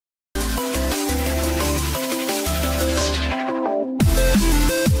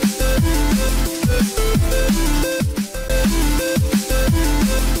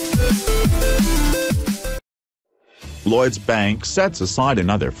Lloyds Bank sets aside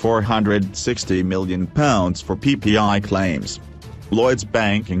another £460 million for PPI claims. Lloyds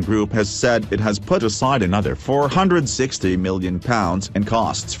Banking Group has said it has put aside another £460 million in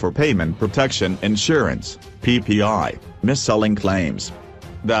costs for payment protection insurance, PPI, mis-selling claims.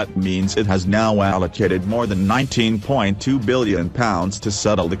 That means it has now allocated more than £19.2 billion to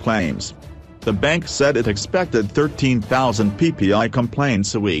settle the claims. The bank said it expected 13,000 PPI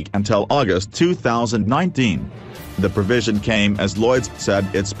complaints a week until August 2019. The provision came as Lloyds said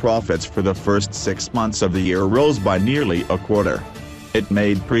its profits for the first 6 months of the year rose by nearly a quarter. It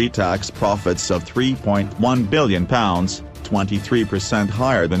made pre-tax profits of £3.1 billion, 23%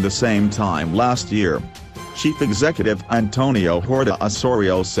 higher than the same time last year. Chief Executive Antonio Horta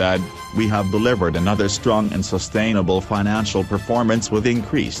Osorio said, "We have delivered another strong and sustainable financial performance with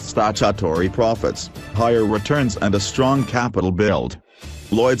increased statutory profits, higher returns and a strong capital build."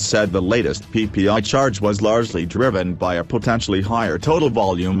 Lloyds said the latest PPI charge was largely driven by a potentially higher total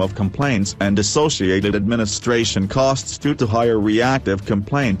volume of complaints and associated administration costs due to higher reactive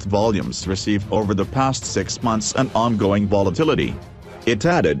complaint volumes received over the past 6 months and ongoing volatility. It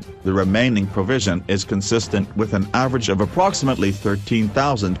added, the remaining provision is consistent with an average of approximately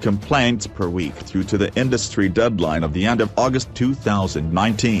 13,000 complaints per week through to the industry deadline of the end of August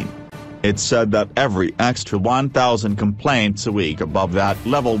 2019. It said that every extra 1,000 complaints a week above that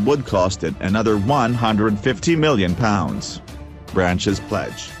level would cost it another £150 million. Branches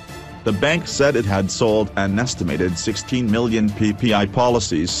pledge. The bank said it had sold an estimated 16 million PPI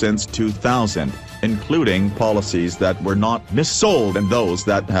policies since 2000, including policies that were not mis-sold and those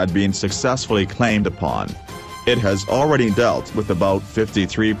that had been successfully claimed upon. It has already dealt with about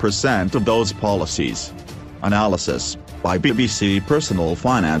 53% of those policies. Analysis, by BBC personal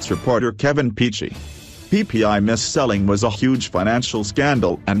finance reporter Kevin Peachy. PPI mis-selling was a huge financial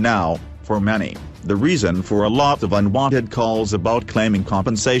scandal and now, for many, the reason for a lot of unwanted calls about claiming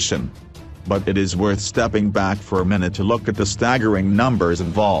compensation. But it is worth stepping back for a minute to look at the staggering numbers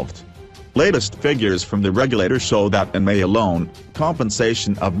involved. Latest figures from the regulator show that in May alone,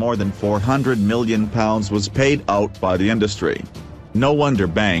 compensation of more than £400 million was paid out by the industry. No wonder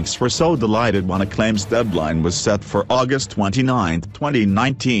banks were so delighted when a claims deadline was set for August 29,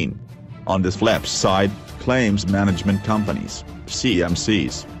 2019. On the flip side, claims management companies,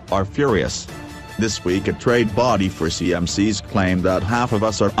 CMCs, are furious. This week a trade body for CMCs claimed that half of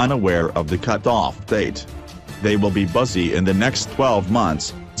us are unaware of the cut-off date. They will be busy in the next 12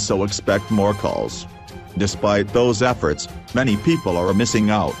 months, so expect more calls. Despite those efforts, many people are missing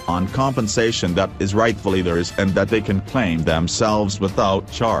out on compensation that is rightfully theirs and that they can claim themselves without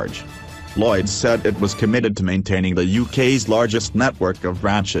charge. Lloyds said it was committed to maintaining the UK's largest network of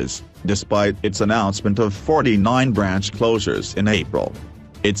branches, despite its announcement of 49 branch closures in April.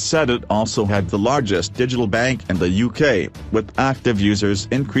 It said it also had the largest digital bank in the UK, with active users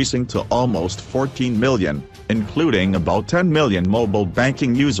increasing to almost 14 million, including about 10 million mobile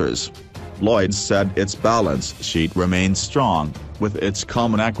banking users. Lloyds said its balance sheet remains strong, with its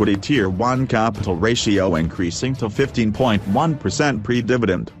Common Equity Tier 1 capital ratio increasing to 15.1%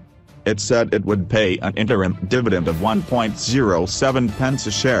 pre-dividend. It said it would pay an interim dividend of 1.07 pence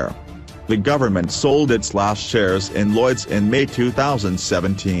a share. The government sold its last shares in Lloyds in May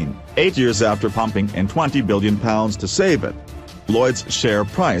 2017, 8 years after pumping in £20 billion to save it. Lloyds' share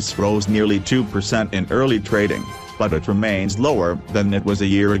price rose nearly 2% in early trading, but it remains lower than it was a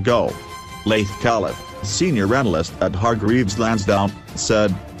year ago. Laith Khalif, senior analyst at Hargreaves Lansdown,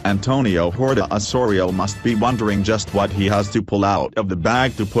 said, "Antonio Horta Osorio must be wondering just what he has to pull out of the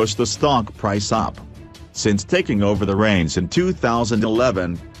bag to push the stock price up." Since taking over the reins in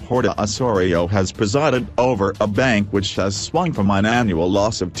 2011, Horta Osorio has presided over a bank which has swung from an annual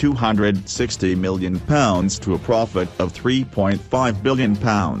loss of £260 million to a profit of £3.5 billion.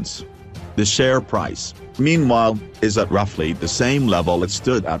 The share price, meanwhile, is at roughly the same level it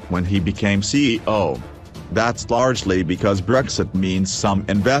stood at when he became CEO. That's largely because Brexit means some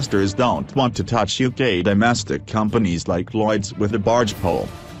investors don't want to touch UK domestic companies like Lloyds with a barge pole.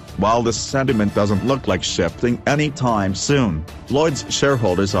 While the sentiment doesn't look like shifting anytime soon, Lloyds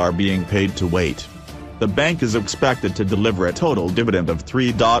shareholders are being paid to wait. The bank is expected to deliver a total dividend of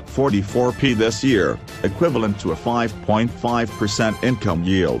 3.44p this year, equivalent to a 5.5% income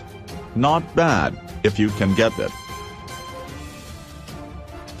yield. Not bad, if you can get it.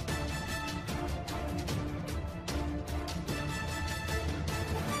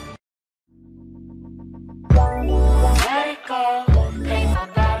 Let it go, make my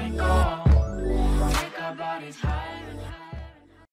body go. Take our bodies higher and higher.